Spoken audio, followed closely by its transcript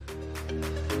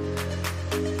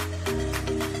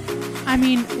I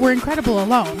mean, we're incredible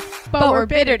alone, but we're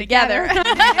bitter together.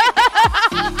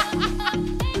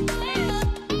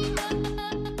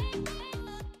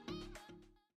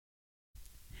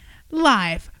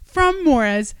 Live from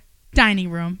Mora's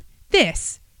dining room,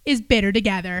 this is Bitter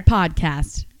Together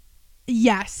Podcast.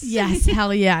 Yes. Yes,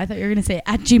 hell yeah. I thought you were going to say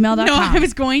at gmail.com. No, I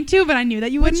was going to, but I knew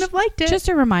that you wouldn't have liked it. Just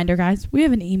a reminder, guys, we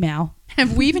have an email.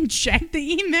 Have we even checked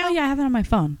the email? Oh, yeah, I have it on my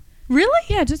phone. Really?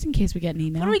 Yeah, just in case we get an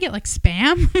email. What do we get, like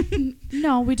spam?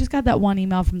 No, we just got that one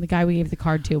email from the guy we gave the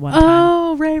card to one time.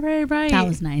 Oh, right. That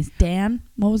was nice. Dan?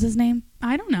 What was his name?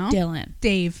 I don't know. Dylan.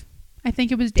 Dave. I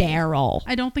think it was Dave. Daryl.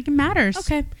 I don't think it matters.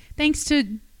 Okay. Thanks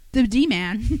to the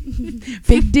D-man.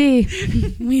 Big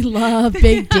D. We love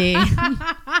Big D.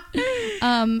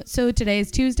 So today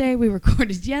is Tuesday. We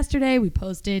recorded yesterday. We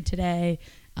posted today.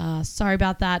 Sorry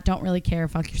about that. Don't really care.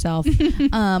 Fuck yourself.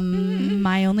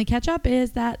 My only catch up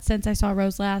is that since I saw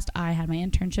Rose last, I had my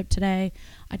internship today.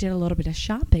 I did a little bit of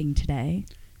shopping today.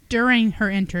 During her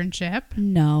internship.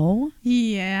 No.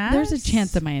 Yeah. There's a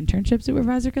chance that my internship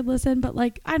supervisor could listen, but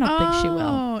like, I don't think she will.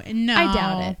 Oh, no. I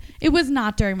doubt it. It was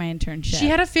not during my internship. She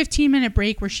had a 15-minute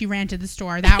break where she ran to the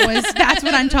store. That's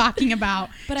what I'm talking about.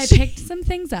 But I picked some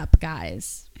things up,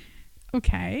 guys.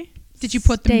 Okay. Did you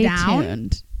put them down? Stay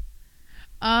tuned.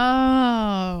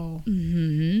 Oh.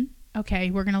 Mm-hmm.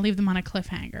 Okay, we're going to leave them on a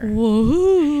cliffhanger.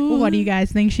 Woohoo. What do you guys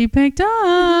think she picked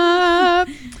up?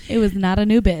 It was not a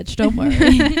new bitch. Don't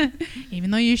worry.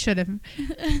 Even though you should have.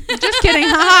 Just kidding.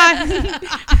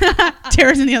 Ha.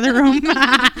 Tara's in the other room.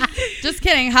 Just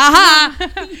kidding. Ha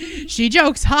ha. She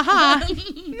jokes. Ha ha.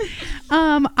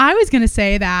 I was going to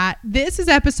say that this is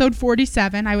episode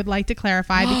 47. I would like to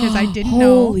clarify because I didn't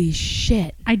know. Holy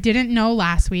shit. I didn't know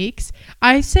last week's.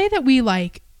 I say that we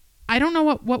I don't know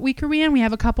what week are we in. We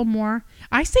have a couple more.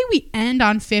 I say we end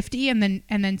on 50 and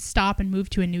then stop and move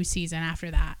to a new season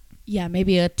after that. Yeah,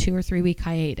 maybe a 2 or 3 week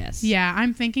hiatus. Yeah,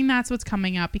 I'm thinking that's what's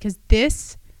coming up because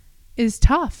this is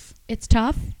tough. It's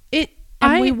tough.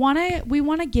 We want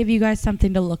to give you guys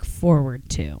something to look forward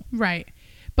to. Right.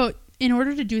 But in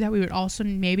order to do that, we would also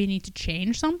maybe need to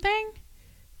change something,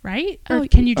 right? Or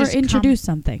can you just introduce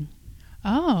something?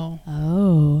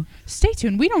 Oh. Stay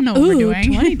tuned. We don't know what we're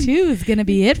doing. 22 is going to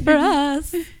be it for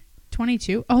us.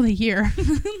 22? Oh, the year.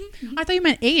 I thought you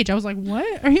meant age. I was like,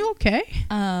 what? Are you okay?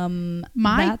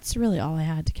 That's really all I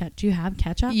had to catch. Do you have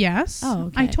catch up? Yes. Oh,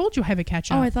 okay. I told you I have a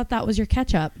catch up. Oh, I thought that was your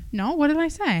catch up. No, what did I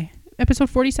say? Episode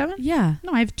 47? Yeah.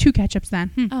 No, I have 2 catch-ups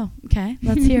then. Oh, okay.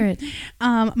 Let's hear it.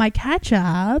 My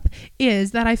catch-up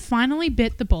is that I finally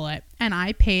bit the bullet and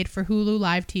I paid for Hulu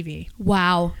Live TV.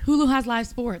 Wow. Hulu has live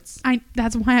sports.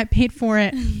 That's why I paid for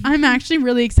it. I'm actually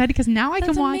really excited because now I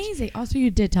can watch. That's amazing. Also,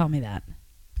 you did tell me that.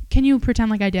 Can you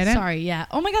pretend like I didn't? Sorry, yeah.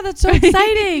 Oh my God, that's so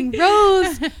exciting.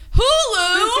 Rose.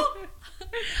 Hulu.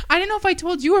 I didn't know if I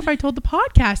told you or if I told the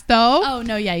podcast though. Oh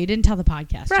no, yeah, you didn't tell the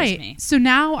podcast. Right. Just me. So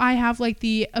now I have like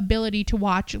the ability to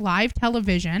watch live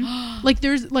television. Like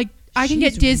there's like I can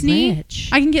get Disney.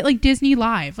 Rich. I can get like Disney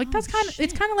Live. Like it's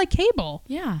kind of like cable.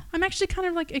 Yeah. I'm actually kind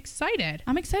of like excited.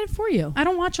 I'm excited for you. I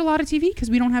don't watch a lot of TV because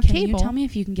we don't have Can cable. you tell me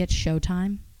if you can get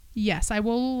Showtime? Yes, I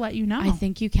will let you know. I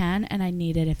think you can, and I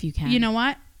need it if you can. You know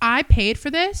what? I paid for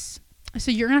this,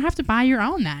 so you're gonna have to buy your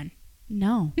own then.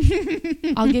 No.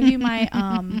 I'll give you my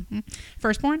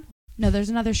Firstborn? No, there's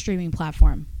another streaming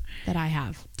platform that I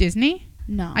have. Disney?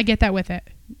 No. I get that with it.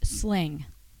 Sling.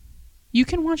 You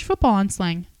can watch football on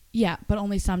Sling. Yeah, but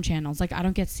only some channels. Like I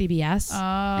don't get CBS,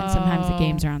 Oh. and sometimes the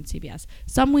games are on CBS.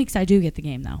 Some weeks I do get the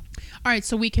game though. All right,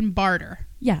 so we can barter.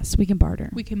 Yes, we can barter.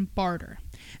 We can barter.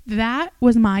 That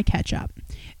was my catch up.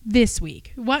 This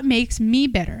week, what makes me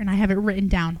bitter, and I have it written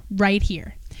down right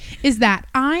here, is that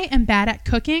I am bad at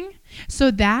cooking.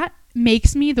 So that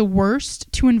makes me the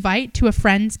worst to invite to a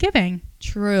Friendsgiving.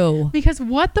 True. Because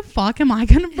what the fuck am I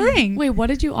going to bring? Wait, what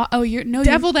did you... Oh,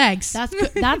 deviled eggs. That's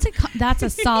good. That's a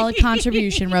solid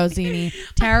contribution, Rosini.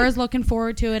 Tara's looking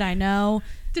forward to it, I know.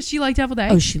 Does she like deviled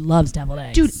eggs? Oh, she loves deviled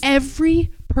eggs. Dude,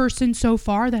 every person so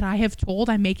far that I have told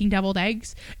I'm making deviled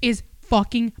eggs is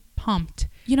fucking pumped.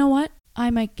 You know what? I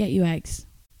might get you eggs.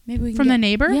 Maybe we can From the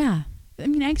neighbor? Yeah. I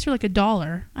mean, eggs are like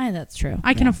 $1. That's true.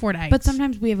 I can afford eggs. But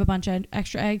sometimes we have a bunch of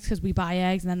extra eggs because we buy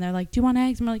eggs and then they're like, do you want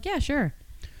eggs? And we're like, yeah, sure.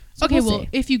 So okay, we'll see.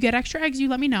 If you get extra eggs, you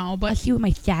let me know. But I'll see what my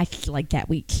stats like that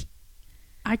week.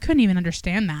 I couldn't even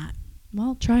understand that.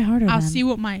 Well, try harder I'll then. see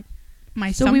what my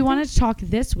So we wanted to talk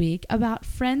this week about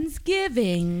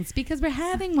Friendsgivings because we're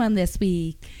having one this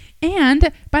week.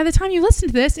 And by the time you listen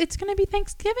to this, it's going to be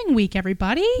Thanksgiving week,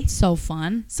 everybody. It's so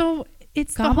fun. So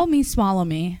it's Gobble me, swallow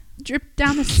me. Drip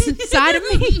down the side of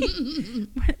me.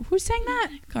 Who's saying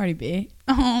that? Cardi B.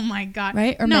 Oh my God.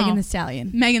 Right? Or no. Megan Thee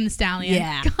Stallion. Megan Thee Stallion.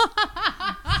 Yeah.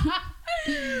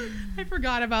 I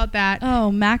forgot about that.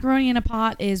 Oh, macaroni in a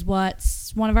pot is what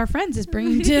one of our friends is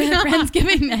bringing to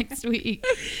Friendsgiving next week.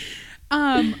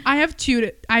 I have two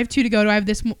to go to. I have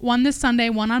one this Sunday,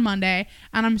 one on Monday,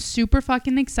 and I'm super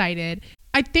fucking excited.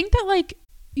 I think that, like,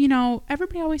 you know,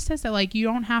 everybody always says that, like, you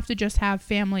don't have to just have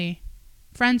family.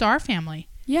 Friends are family.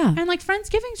 Yeah. And, like,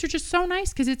 Friendsgivings are just so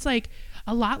nice because it's, like,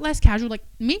 a lot less casual. Like,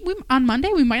 on Monday,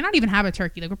 we might not even have a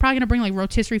turkey. Like, we're probably going to bring, like,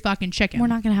 rotisserie fucking chicken. We're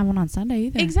not going to have one on Sunday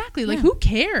either. Exactly. Like, who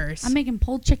cares? I'm making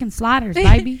pulled chicken sliders,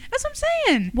 baby. That's what I'm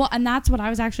saying. Well, and that's what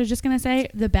I was actually just going to say.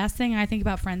 The best thing I think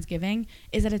about Friendsgiving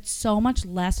is that it's so much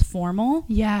less formal.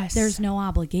 Yes. There's no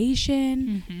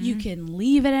obligation. Mm-hmm. You can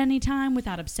leave at any time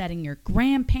without upsetting your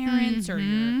grandparents or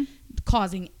you're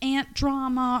causing aunt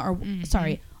drama or,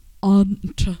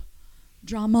 aunt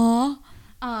drama.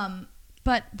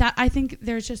 But that, I think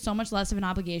there's just so much less of an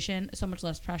obligation, so much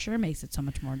less pressure, makes it so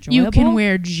much more enjoyable. You can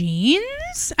wear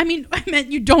jeans. I mean, I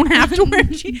meant you don't have to wear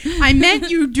jeans. I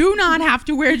meant you do not have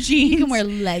to wear jeans. You can wear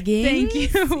leggings. Thank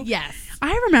you. Yes.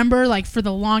 I remember, like, for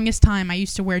the longest time, I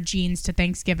used to wear jeans to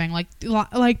Thanksgiving.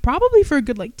 Like probably for a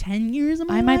good, like, 10 years of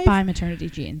my life. I might buy maternity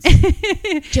jeans.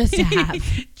 Just to have.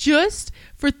 Just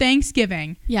for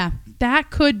Thanksgiving. Yeah.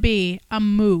 That could be a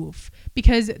move.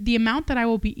 Because the amount that I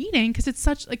will be eating, because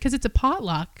it's a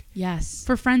potluck. Yes.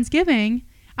 For Friendsgiving,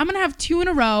 I'm going to have 2 in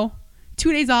a row,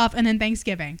 2 days off, and then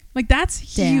Thanksgiving. Like, that's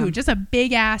huge. Just a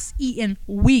big ass eating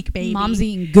week, baby. Mom's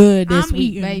eating good this week,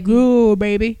 eating baby. good,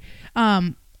 baby.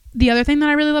 The other thing that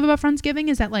I really love about Friendsgiving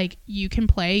is that, like, you can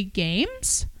play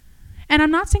games. And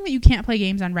I'm not saying that you can't play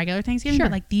games on regular Thanksgiving,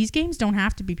 but, like, these games don't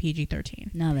have to be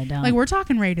PG-13. No, they don't. Like, we're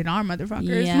talking rated R,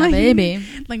 motherfuckers. Yeah, like, baby.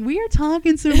 Like, we are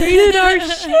talking some rated R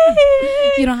shit.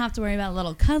 You don't have to worry about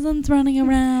little cousins running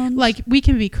around. Like, we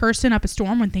can be cursing up a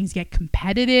storm when things get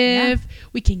competitive. Yeah.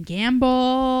 We can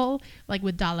gamble, like,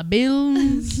 with dollar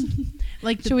bills.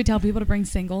 Like, should we tell people to bring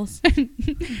singles?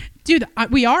 Dude,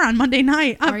 we are on Monday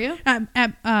night. Are you?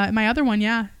 At my other one,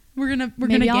 yeah. We're gonna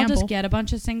Maybe I'll gamble. just get a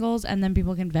bunch of singles and then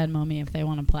people can Venmo me if they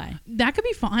want to play. That could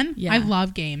be fun. Yeah. I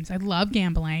love games. I love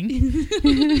gambling.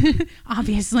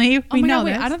 Obviously, we know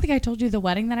this. I don't think I told you the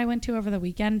wedding that I went to over the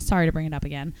weekend. Sorry to bring it up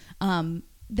again.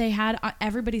 They had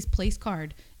everybody's place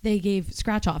card. They gave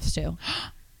scratch offs to.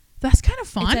 That's kind of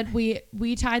fun. It said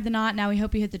we tied the knot. Now we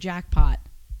hope you hit the jackpot.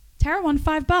 Tara won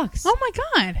 $5. Oh my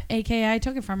God. AKA I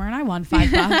took it from her and I won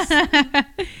 $5.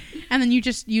 And then you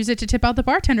just use it to tip out the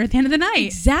bartender at the end of the night.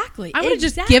 Exactly. I would have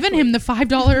just given him the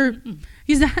 $5.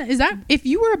 Is that if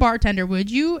you were a bartender, would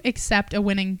you accept a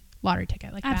winning lottery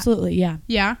ticket like that? Absolutely, yeah.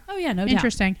 Yeah? Oh yeah, no doubt.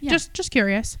 Interesting. Yeah. Just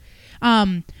curious.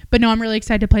 But no, I'm really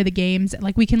excited to play the games.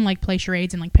 Like, we can, like, play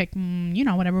charades and, like, pick,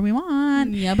 whatever we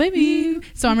want. Yeah, baby.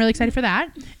 So I'm really excited for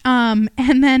that.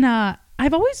 And then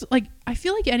I've always, like, I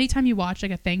feel like anytime you watch,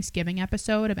 like, a Thanksgiving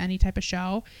episode of any type of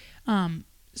show,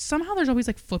 somehow there's always,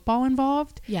 like, football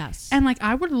involved. Yes. And, like,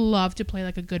 I would love to play,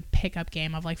 like, a good pickup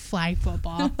game of, like, flag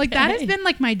football. Okay. Like, that has been,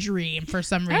 like, my dream for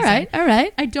some reason. All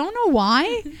right. I don't know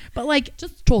why, but, like,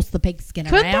 just toss the pigskin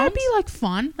around. Could that be, like,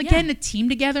 fun? Like, getting a team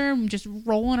together and just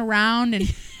rolling around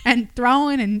and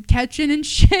throwing and catching and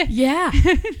shit. Yeah.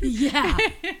 Yeah.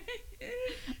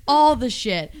 All the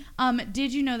shit.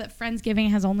 Did you know that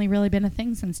Friendsgiving has only really been a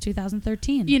thing since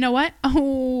 2013? You know what?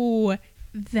 Oh,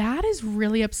 that is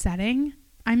really upsetting.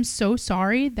 I'm so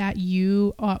sorry that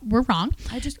you were wrong.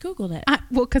 I just Googled it.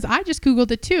 Well, because I just Googled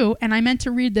it too, and I meant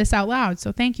to read this out loud.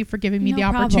 So thank you for giving me the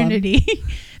opportunity.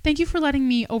 Thank you for letting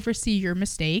me oversee your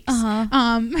mistakes.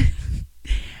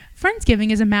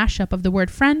 Friendsgiving is a mashup of the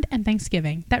word friend and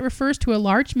Thanksgiving that refers to a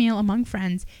large meal among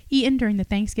friends eaten during the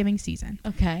Thanksgiving season.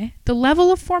 Okay. The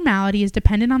level of formality is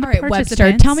dependent on the participants.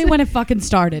 Webster, tell me when it fucking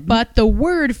started. But the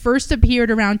word first appeared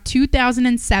around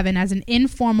 2007 as an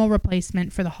informal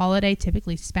replacement for the holiday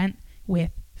typically spent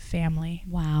with family.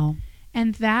 Wow.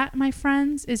 And that, my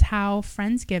friends, is how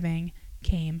Friendsgiving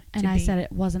came to be. And I said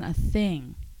it wasn't a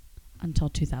thing until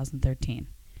 2013.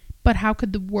 But how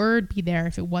could the word be there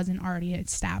if it wasn't already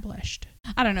established?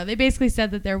 I don't know. They basically said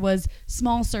that there was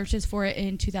small searches for it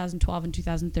in 2012 and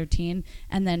 2013.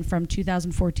 And then from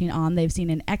 2014 on, they've seen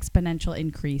an exponential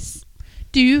increase.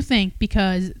 Do you think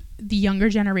because the younger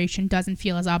generation doesn't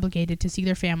feel as obligated to see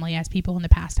their family as people in the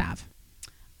past have?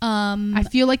 I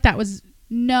feel like that was...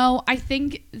 No, I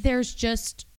think there's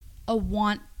just a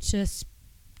want to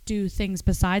do things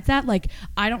besides that. Like,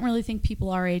 I don't really think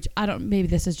people our age, maybe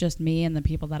this is just me and the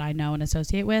people that I know and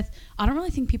associate with, I don't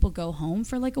really think people go home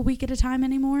for like a week at a time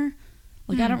anymore.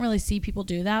 Like, I don't really see people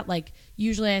do that. Like,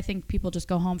 usually I think people just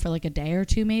go home for like a day or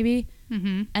two maybe.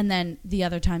 Mm-hmm. And then the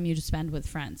other time you just spend with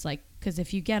friends. Like, because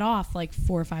if you get off like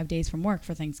 4 or 5 days from work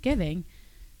for Thanksgiving,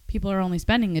 people are only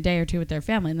spending a day or two with their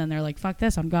family, and then they're like, fuck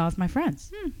this, I'm going out with my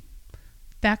friends.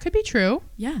 That could be true.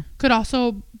 Yeah. Could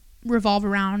also revolve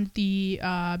around the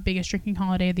biggest drinking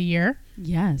holiday of the year.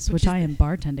 Yes, which I am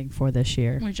bartending for this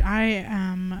year. Which I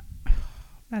am...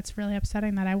 That's really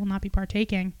upsetting that I will not be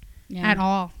partaking at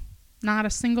all. Not a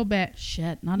single bit.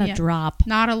 Shit, not a drop.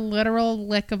 Not a literal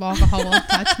lick of alcohol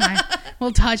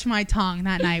will touch my tongue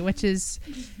that night, which is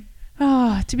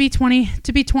to be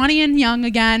 20 and young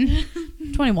again.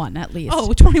 21 at least.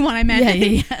 Oh, 21 I meant.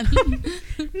 Yeah.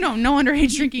 No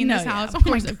underage drinking in this house.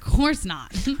 Of course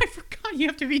not. I forgot you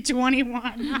have to be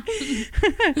 21.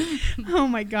 Oh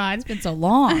my God. It's been so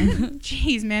long.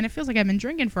 Jeez, man, it feels like I've been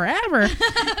drinking forever.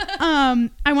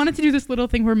 I wanted to do this little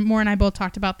thing where Moore and I both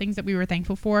talked about things that we were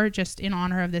thankful for just in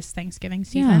honor of this Thanksgiving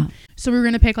season. Yeah. So we were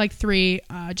going to pick like 3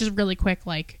 just really quick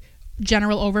like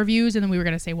general overviews, and then we were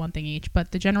going to say one thing each,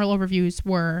 but the general overviews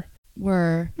were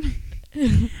I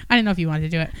didn't know if you wanted to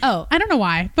do it. Oh, I don't know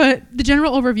why, but the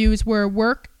general overviews were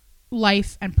work,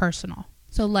 life, and personal.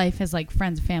 so life is like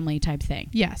friends, family type thing.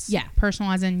 Yes. Yeah.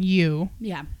 Personal as in you.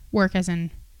 Yeah. Work as in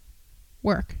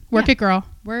work. Work it, girl.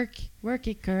 Work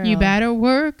it, girl. You better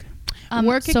work.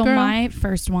 Work it, so girl. my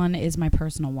first one is my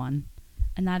personal one,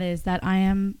 and that is that I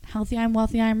am healthy, I'm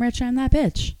wealthy, I'm rich, I'm that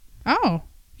bitch. Oh.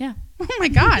 Yeah. Oh my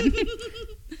God.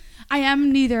 I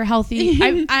am neither healthy,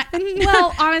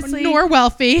 well, honestly, nor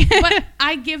wealthy. but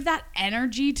I give that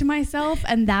energy to myself,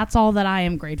 and that's all that I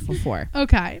am grateful for.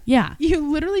 Okay. Yeah. You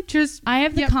literally just... I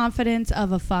have the confidence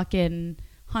of a fucking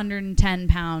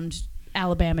 110-pound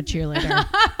Alabama cheerleader.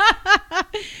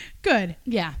 Good.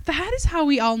 Yeah. That is how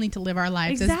we all need to live our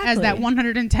lives, Exactly. as that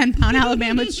 110-pound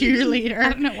Alabama cheerleader. I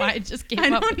don't know why I just came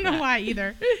up with I don't know that. why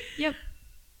either. Yep.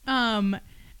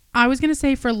 I was gonna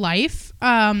say for life,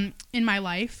 in my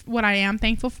life, what I am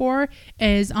thankful for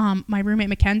is my roommate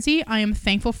Mackenzie. I am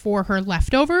thankful for her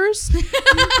leftovers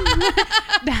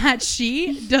that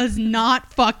she does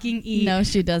not fucking eat. No,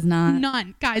 she does not.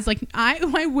 None, guys. Like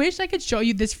I wish I could show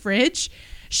you this fridge.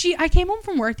 I came home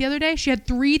from work the other day. She had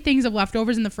 3 things of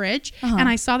leftovers in the fridge, and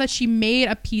I saw that she made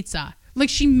a pizza. Like,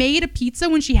 she made a pizza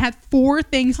when she had 4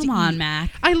 things to eat. Come on,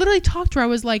 Mac. I literally talked to her. I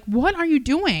was like, what are you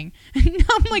doing? And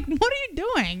I'm like, what are you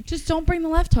doing? Just don't bring the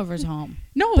leftovers home.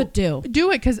 No. But do it,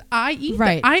 because I eat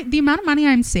Right. the amount of money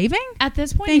I'm saving. At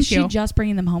this point, Thank is you. she just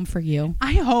bringing them home for you?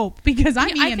 I hope, because I'm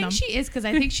eating I think them. she is, because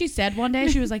I think she said one day,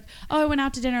 she was like, oh, I went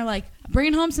out to dinner, like,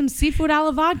 bringing home some seafood a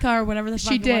la vodka or whatever the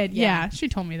fuck She it did. was. Yeah. She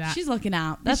told me that. She's looking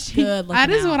out. That's good looking out.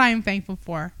 That is what I am thankful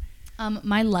for.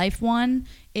 My life one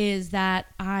is that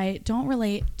I don't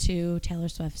relate to Taylor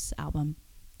Swift's album,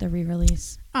 the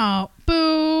re-release. Oh,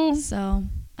 boo. So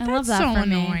I That's love that so for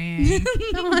me. annoying.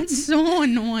 That's so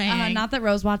annoying. Not that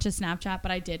Rose watches Snapchat, but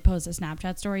I did post a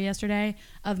Snapchat story yesterday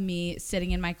of me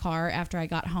sitting in my car after I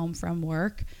got home from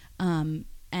work,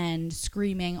 and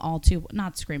screaming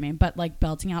not screaming, but like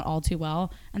belting out All Too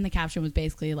Well. And the caption was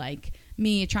basically like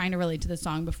me trying to relate to the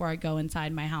song before I go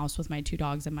inside my house with my 2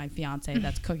 dogs and my fiance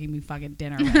that's cooking me fucking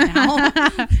dinner right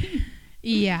now.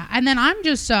 Yeah. And then I'm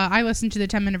just, I listen to the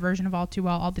 10-minute version of All Too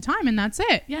Well all the time, and that's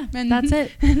it. Yeah, and that's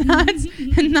it.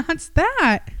 and that's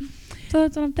that. So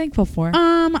that's what I'm thankful for.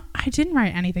 I didn't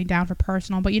write anything down for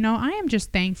personal, but I am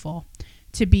just thankful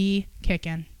to be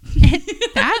kicking.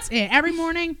 That's it. Every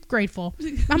morning, grateful.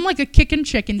 I'm like a kicking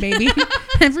chicken, baby.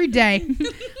 Every day.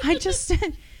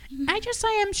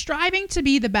 I am striving to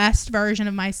be the best version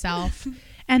of myself.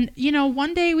 And,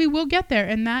 one day we will get there.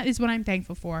 And that is what I'm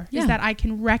thankful for. Yeah. Is that I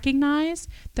can recognize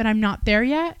that I'm not there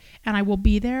yet. And I will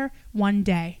be there one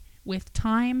day with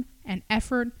time and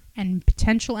effort and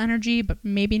potential energy, but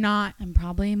maybe not. And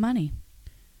probably money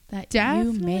that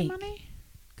Definitely you make. money.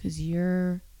 Because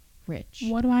you're rich.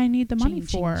 What do I need the money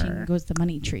Ching, for? ching, ching goes the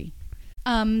money tree.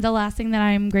 The last thing that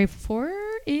I'm grateful for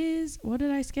is, what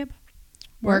did I skip?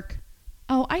 Work.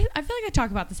 Oh, I feel like I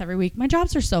talk about this every week. My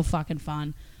jobs are so fucking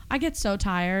fun. I get so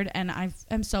tired and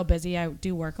I'm so busy. I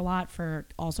do work a lot for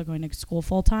also going to school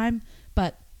full time,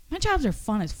 but my jobs are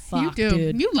fun as fuck, You do.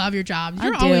 dude. You love your jobs.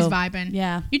 You're I do. always vibing.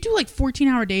 Yeah. You do like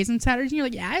 14-hour days on Saturdays and you're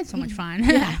like, yeah, I had so much fun.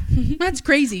 Yeah. That's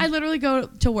crazy. I literally go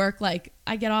to work, like,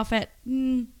 I get off at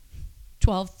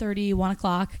 12:30, 1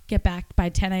 o'clock, get back by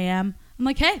 10 a.m. I'm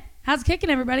like, hey, how's it kicking,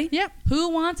 everybody? Yep. Who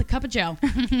wants a cup of joe?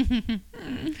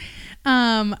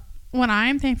 What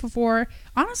I'm thankful for,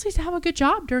 honestly, is to have a good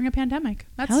job during a pandemic.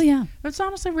 Hell yeah. That's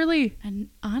honestly really... And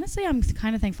honestly, I'm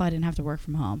kind of thankful I didn't have to work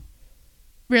from home.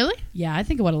 Really? Yeah, I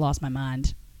think I would have lost my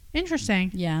mind. Interesting.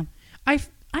 Yeah. I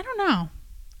don't know.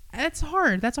 That's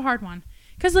hard. That's a hard one.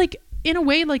 Because, like, in a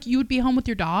way, like, you would be home with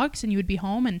your dogs and you would be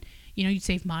home and, you'd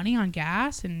save money on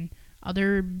gas and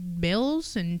other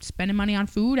bills and spending money on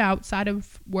food outside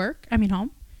of work.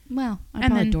 Home. Well, I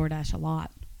And probably then- DoorDash a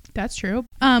lot. That's true.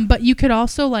 But you could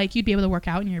also like you'd be able to work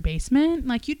out in your basement.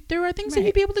 Like there are things that Right.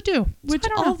 you'd be able to do. Which I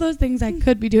don't all know. of those things I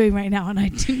could be doing right now, and I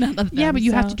do none of them. Yeah, but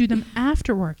you have so- to do them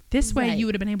after work. This way, Right. you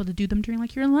would have been able to do them during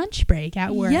like your lunch break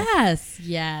at work.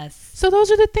 Yes. So those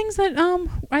are the things that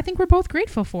I think we're both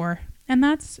grateful for, and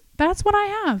that's what I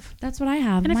have. That's what I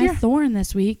have. And if My you're- thing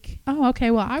this week. Oh,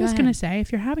 okay. Well, I Go was gonna ahead. say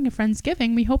if you're having a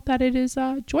Friendsgiving, we hope that it is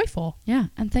joyful Yeah,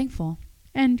 and thankful.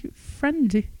 and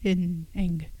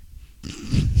friending.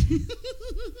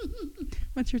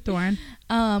 What's your thorn?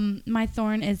 My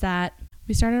thorn is that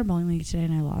we started our bowling league today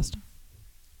and I lost.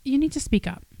 You need to speak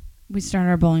up. We started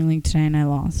our bowling league today and I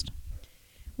lost.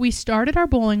 We started our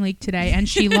bowling league today, and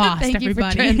she lost. Thank everybody.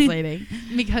 you for translating.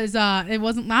 because it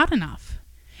wasn't loud enough.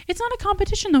 It's not a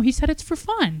competition, though. He said it's for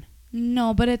fun.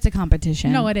 No, but it's a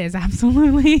competition. No, it is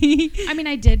absolutely. I mean,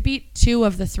 I did beat 2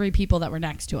 of the 3 people that were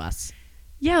next to us.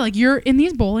 Yeah, like you're in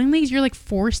these bowling leagues, you're like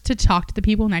forced to talk to the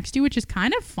people next to you, which is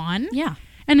kind of fun. Yeah.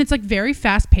 And it's like very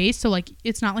fast paced. So like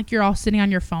it's not like you're all sitting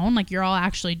on your phone. Like you're all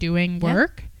actually doing Yeah.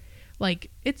 work. Like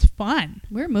it's fun.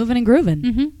 We're moving and grooving.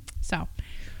 Mm-hmm. So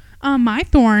my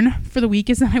thorn for the week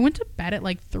is that I went to bed at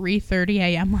like 3:30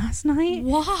 a.m. last night.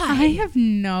 Why? I have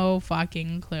no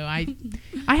fucking clue. I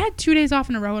had 2 days off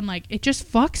in a row, and like it just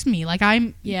fucks me. Like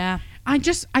Yeah.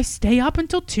 I stay up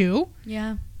until 2,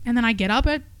 Yeah. and then I get up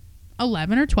at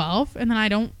 11 or 12, and then I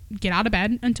don't get out of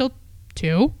bed until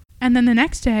 2. And then the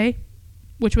next day,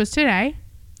 which was today,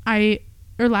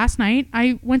 last night,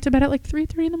 I went to bed at like 3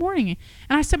 in the morning,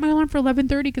 and I set my alarm for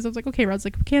 11:30 because I was like, okay, Rod's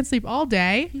like, we can't sleep all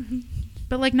day.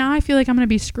 But like now I feel like I'm going to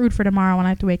be screwed for tomorrow when I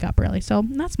have to wake up early. So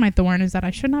that's my thorn, is that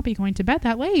I should not be going to bed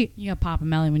that late. You got Pop a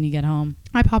Melly when you get home.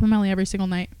 I pop a Melly every single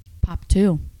night. Pop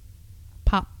 2.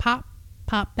 Pop, pop,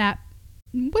 pop that.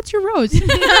 What's your rose?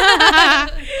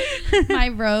 My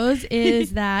rose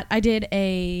is that I did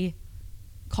a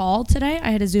call today.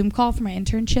 I had a Zoom call for my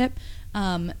internship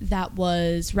that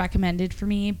was recommended for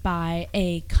me by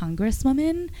a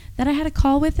congresswoman that I had a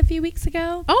call with a few weeks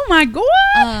ago. Oh my God.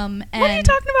 And what are you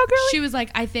talking about, girlie? she was like,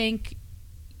 I think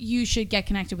you should get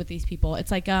connected with these people.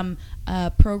 It's like a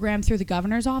program through the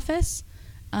governor's office.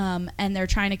 And they're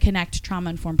trying to connect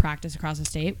trauma-informed practice across the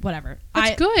state. Whatever.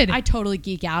 That's good. I totally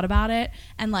geek out about it.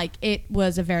 And, like, it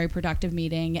was a very productive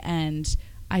meeting. And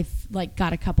I, like,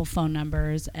 got a couple phone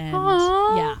numbers. And,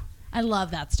 Aww. yeah. I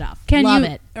love that stuff. Can love you,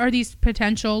 it. Are these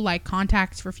potential like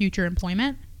contacts for future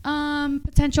employment?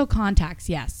 Potential contacts,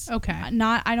 yes. Okay.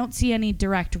 I don't see any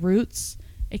direct routes,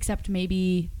 except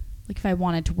maybe, like, if I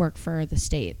wanted to work for the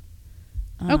state.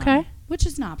 Okay. Which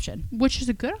is an option. Which is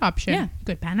a good option. Yeah.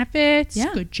 Good benefits.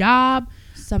 Yeah. Good job.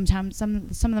 Sometimes some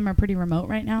of them are pretty remote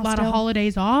right now. A lot still. of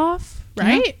holidays off.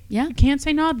 Right? Yeah. You can't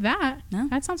say no to that. No.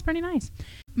 That sounds pretty nice.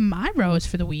 My rose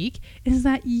for the week is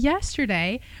that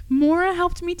yesterday, Maura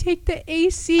helped me take the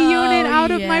AC unit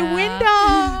out of my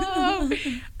window.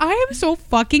 I am so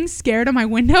fucking scared of my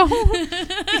window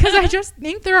because I just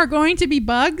think there are going to be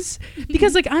bugs.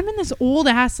 Because like I'm in this old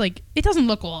ass, like it doesn't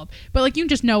look old, but like you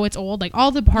just know it's old. Like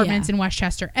all the apartments in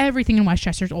Westchester, everything in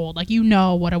Westchester is old. Like you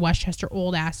know what a Westchester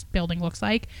old ass building looks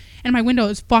like, and my window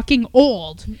is fucking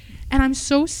old. And I'm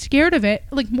so scared of it.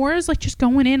 Like, Maura's, like, just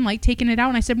going in, like, taking it out.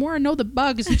 And I said, Maura, no, the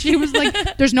bugs. And she was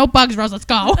like, there's no bugs, Rose. Let's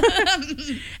go.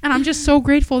 And I'm just so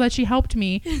grateful that she helped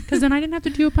me. Because then I didn't have to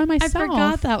do it by myself. I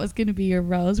forgot that was going to be your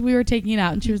rose. We were taking it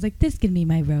out. And she was like, this is going to be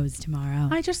my rose tomorrow.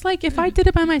 I just, like, if I did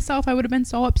it by myself, I would have been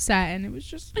so upset. And it was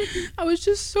just, I was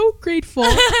just so grateful.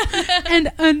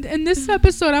 and in this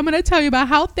episode, I'm going to tell you about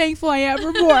how thankful I am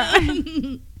for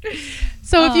Maura.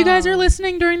 So if you guys are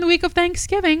listening during the week of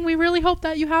Thanksgiving, we really hope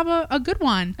that you have a good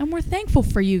one. And we're thankful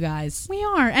for you guys. We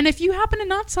are. And if you happen to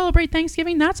not celebrate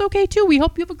Thanksgiving, that's okay too. We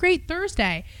hope you have a great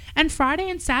Thursday and Friday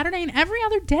and Saturday and every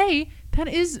other day. That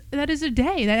is a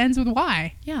day that ends with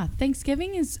Y. Yeah.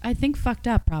 Thanksgiving is, I think, fucked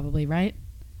up probably, right?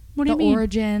 What do you mean? The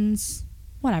origins.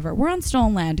 Whatever. We're on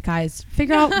stolen land, guys.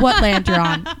 Figure out what land you're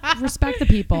on. Respect the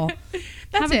people.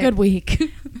 That's Have it. a good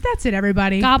week. That's it,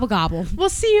 everybody. Gobble, gobble. We'll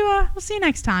see you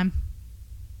next time.